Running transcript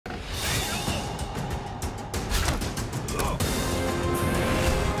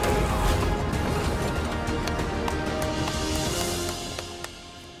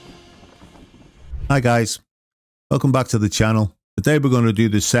Hi guys, welcome back to the channel. Today we're going to do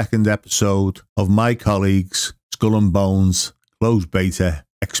the second episode of my colleagues' Skull and Bones closed beta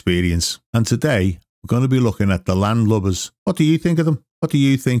experience. And today we're going to be looking at the landlubbers. What do you think of them? What do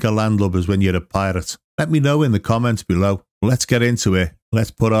you think of landlubbers when you're a pirate? Let me know in the comments below. Let's get into it.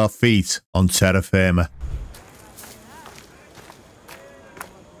 Let's put our feet on terra firma.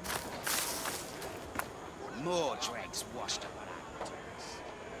 More dregs washed up on our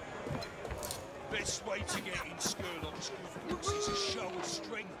best way to get in Skurlock's good books is a show of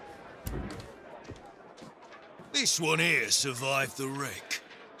strength. This one here survived the wreck.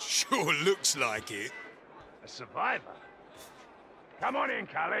 Sure looks like it. A survivor? Come on in,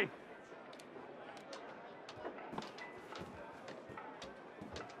 Callie.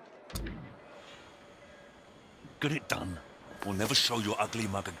 Get it done. We'll never show your ugly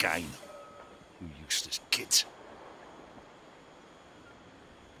mug again. You useless git.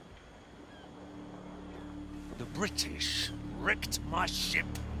 The British wrecked my ship,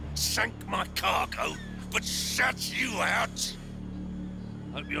 sank my cargo, but shut you out.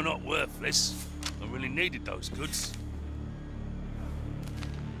 Hope you're not worthless. I really needed those goods.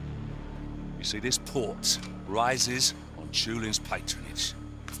 You see, this port rises on Tulin's patronage.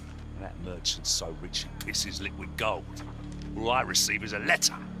 That merchant's so rich he pisses liquid gold. All I receive is a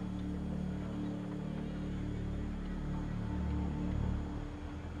letter.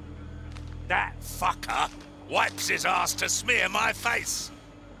 That fucker wipes his ass to smear my face.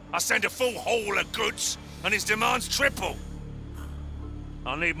 I send a full haul of goods, and his demands triple.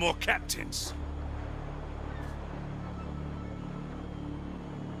 I'll need more captains.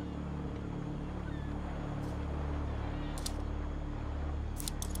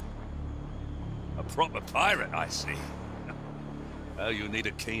 A proper pirate, I see. Well, you'll need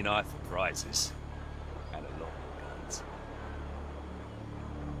a keen eye for prizes. And a lot of guns.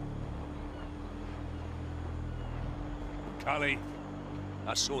 Cully,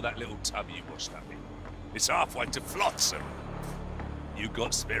 I saw that little tub you washed up in. It's halfway to Flotsam. You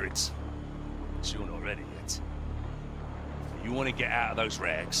got spirits, but you're not ready yet. You want to get out of those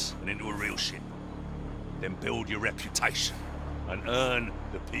rags and into a real ship. Then build your reputation and earn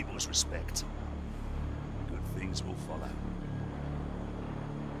the people's respect. Good things will follow.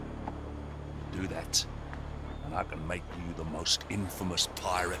 Do that, and I can make you the most infamous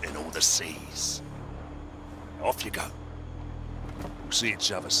pirate in all the seas. Off you go. We'll see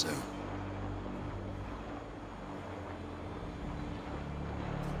each other soon.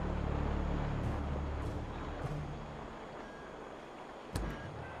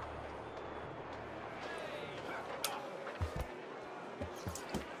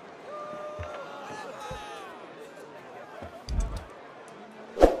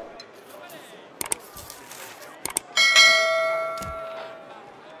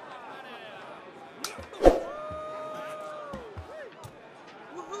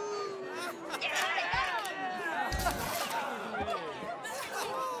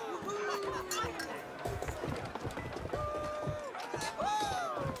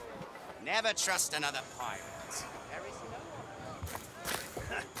 Never trust another pirate.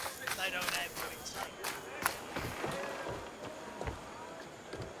 They don't have wits.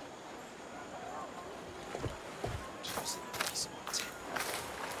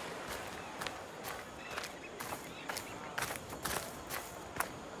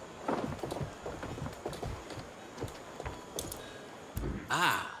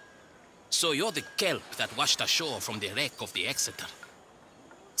 Ah, so you're the kelp that washed ashore from the wreck of the Exeter.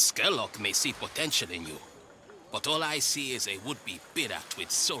 Skurlock may see potential in you, but all I see is a would-be pirate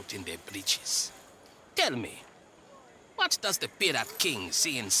with salt in their breeches. Tell me, what does the Pirate King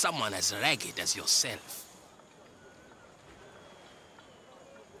see in someone as ragged as yourself?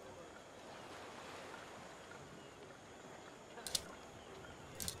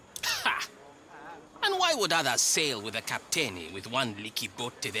 Ha! And why would others sail with a captaini with one leaky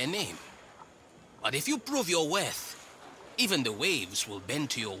boat to their name? But if you prove your worth, even the waves will bend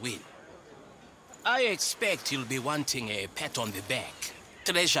to your will. I expect you'll be wanting a pat on the back,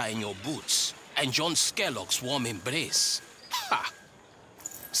 treasure in your boots, and John Skurlock's warm embrace. Ha!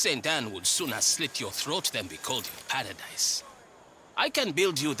 Saint Anne would sooner slit your throat than be called your paradise. I can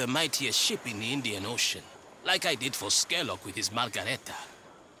build you the mightiest ship in the Indian Ocean, like I did for Skurlock with his Margareta.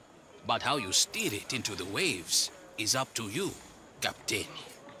 But how you steer it into the waves is up to you, Captain.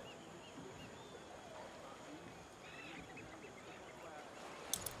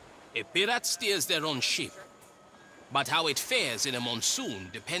 A pirate steers their own ship, but how it fares in a monsoon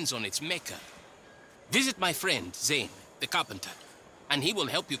depends on its maker. Visit my friend, Sainte, the carpenter, and he will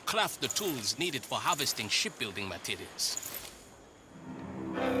help you craft the tools needed for harvesting shipbuilding materials.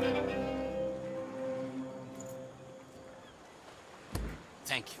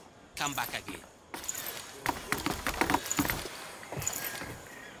 Thank you. Come back again.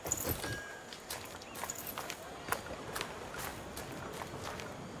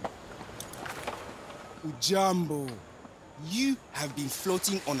 Ujambo, you have been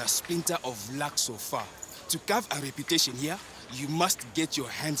floating on a splinter of luck so far. To carve a reputation here, you must get your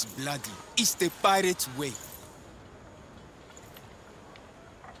hands bloody. It's the pirate way.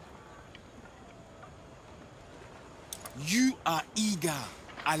 You are eager.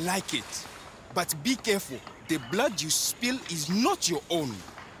 I like it. But be careful. The blood you spill is not your own.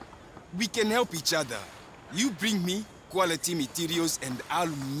 We can help each other. You bring me quality materials and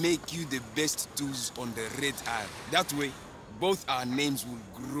I'll make you the best tools on the Red Isle. That way, both our names will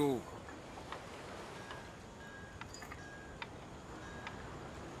grow.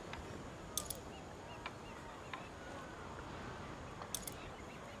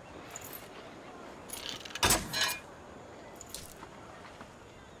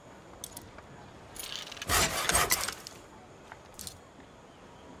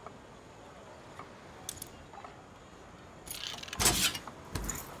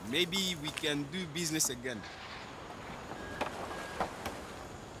 Maybe we can do business again.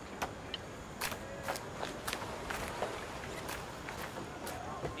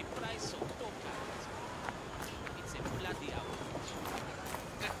 The price of tokens. It's a bloody outrage.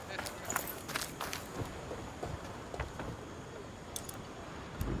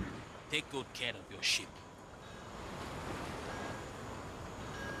 Take good care of your ship.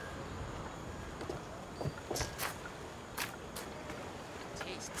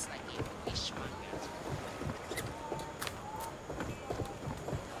 Tastes like a fishmonger's.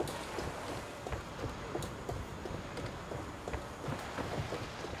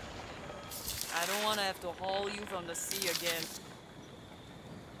 I don't want to have to haul you from the sea again.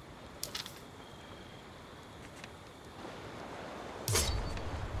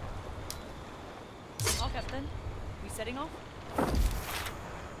 Oh, Captain. We setting off?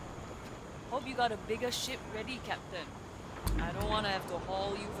 Hope you got a bigger ship ready, Captain. I don't want to have to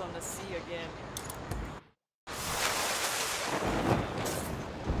haul you from the sea again.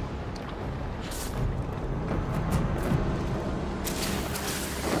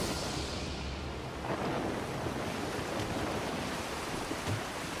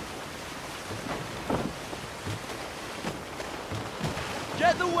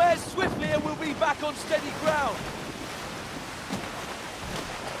 Get the wares swiftly and we'll be back on steady ground.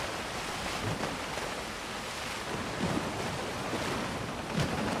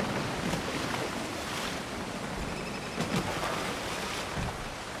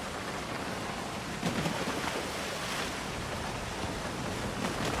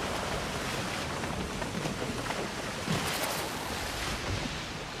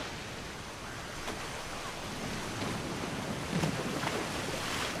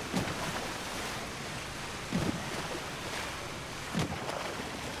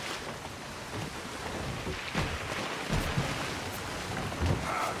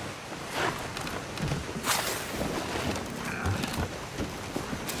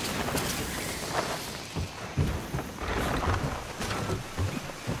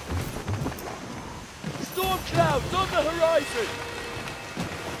 Clouds on the horizon!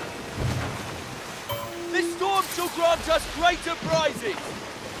 This storm shall grant us greater prizes!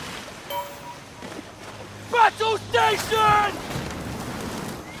 Battle station!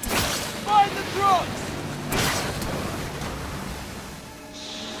 Find the crocs!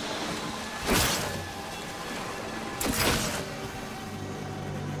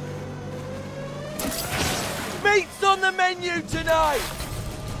 Meat's on the menu tonight!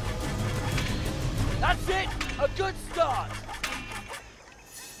 That's it! A good start!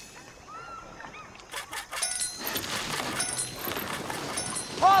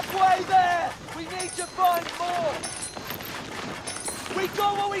 Halfway there! We need to find more! We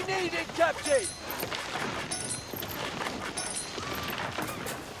got what we needed, Captain!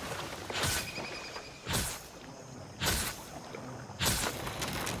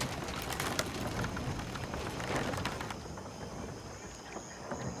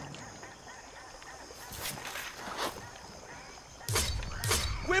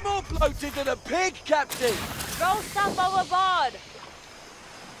 We're more bloated than a pig, Captain! Throw stuff overboard!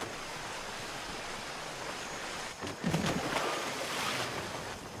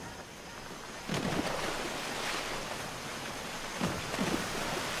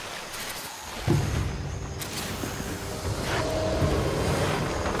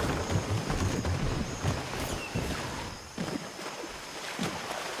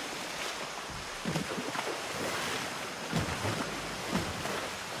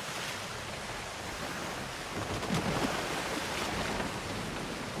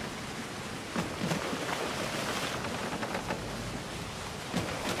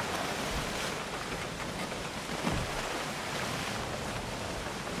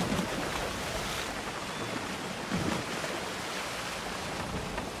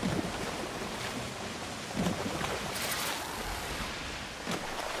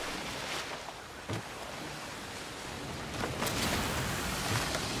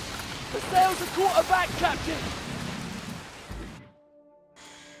 Quarterback, Captain!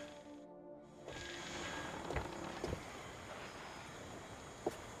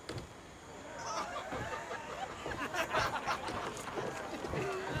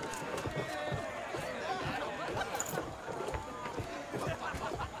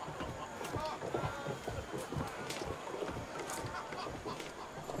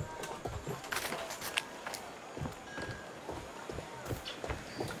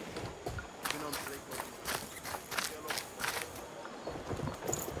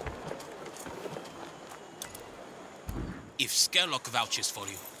 If Skerlock vouches for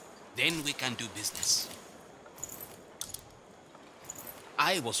you, then we can do business.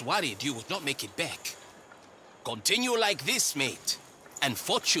 I was worried you would not make it back. Continue like this, mate, and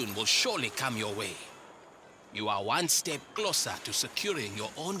fortune will surely come your way. You are one step closer to securing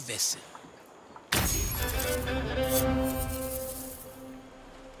your own vessel.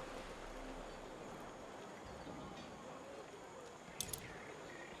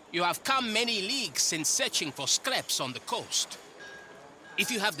 You have come many leagues since searching for scraps on the coast. If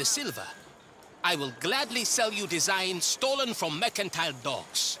you have the silver, I will gladly sell you designs stolen from mercantile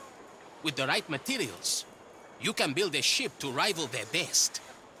docks. With the right materials, you can build a ship to rival their best.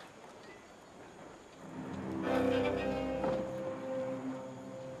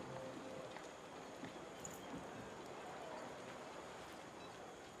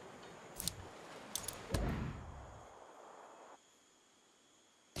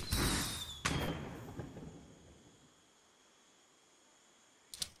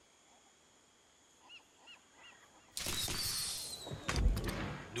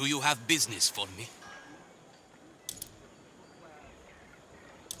 Do you have business for me?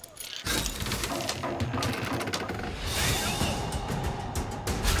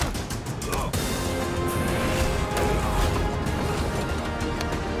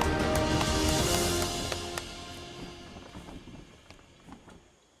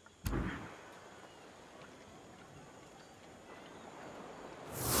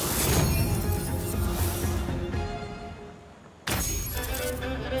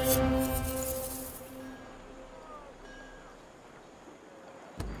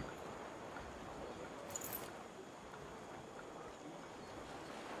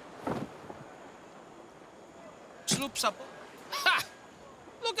 Sloops up. Ha!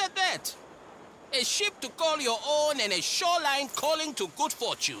 Look at that! A ship to call your own and a shoreline calling to good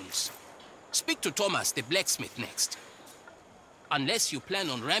fortunes. Speak to Thomas, the blacksmith, next. Unless you plan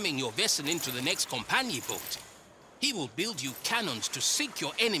on ramming your vessel into the next companion boat, he will build you cannons to sink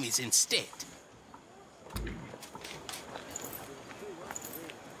your enemies instead.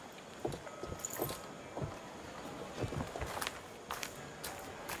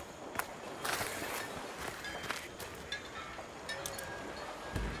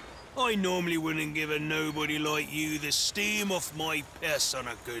 I normally wouldn't give a nobody like you the steam off my piss on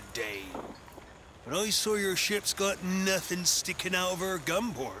a good day. But I saw your ship's got nothing sticking out of her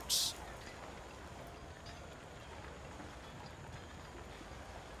gun ports.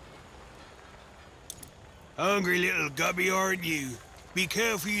 Hungry little gubby, aren't you? Be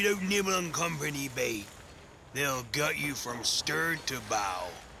careful you don't nibble on company bait. They'll gut you from stern to bow.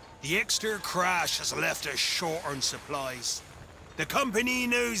 The extra crash has left us short on supplies. The company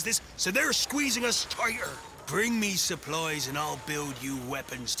knows this, so they're squeezing us tighter. Bring me supplies and I'll build you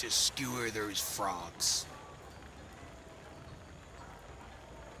weapons to skewer those frogs.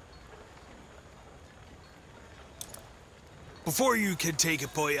 Before you can take a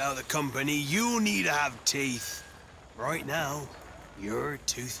bite out of the company, you'll need to have teeth. Right now, you're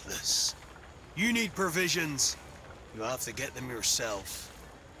toothless. You need provisions. You'll have to get them yourself.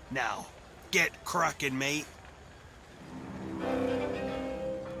 Now, get cracking, mate.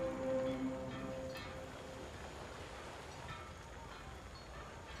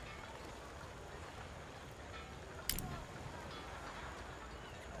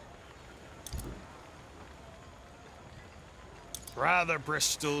 Rather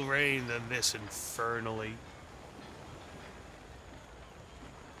Bristol rain than this infernally.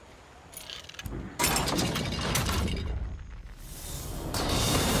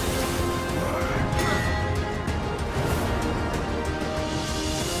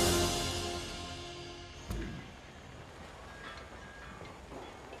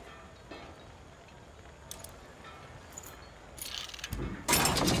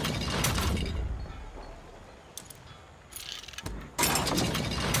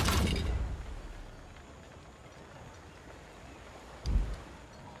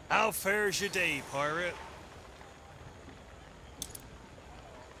 How fares your day, pirate?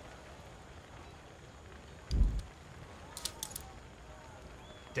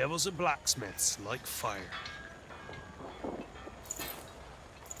 Devils and blacksmiths like fire.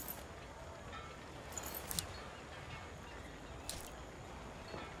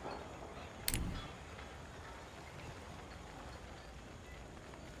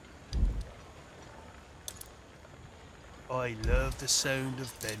 I love the sound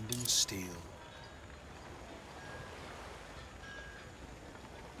of bending steel.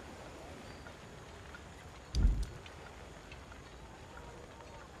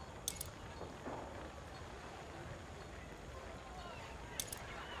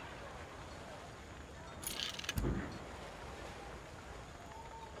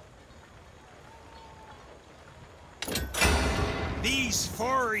 These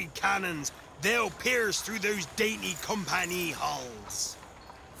fiery cannons, they'll pierce through those dainty company hulls.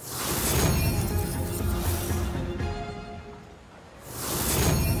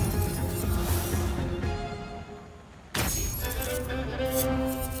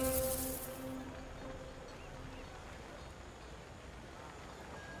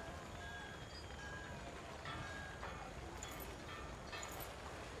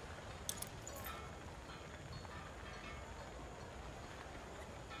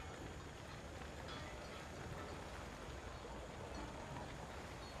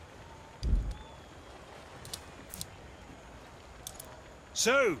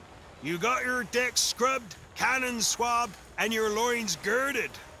 So, you got your decks scrubbed, cannons swabbed, and your loins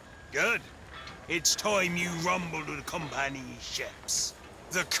girded. Good. It's time you rumble to the company ships.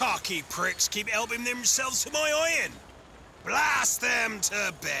 The cocky pricks keep helping themselves to my iron. Blast them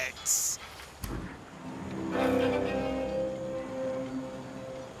to bits.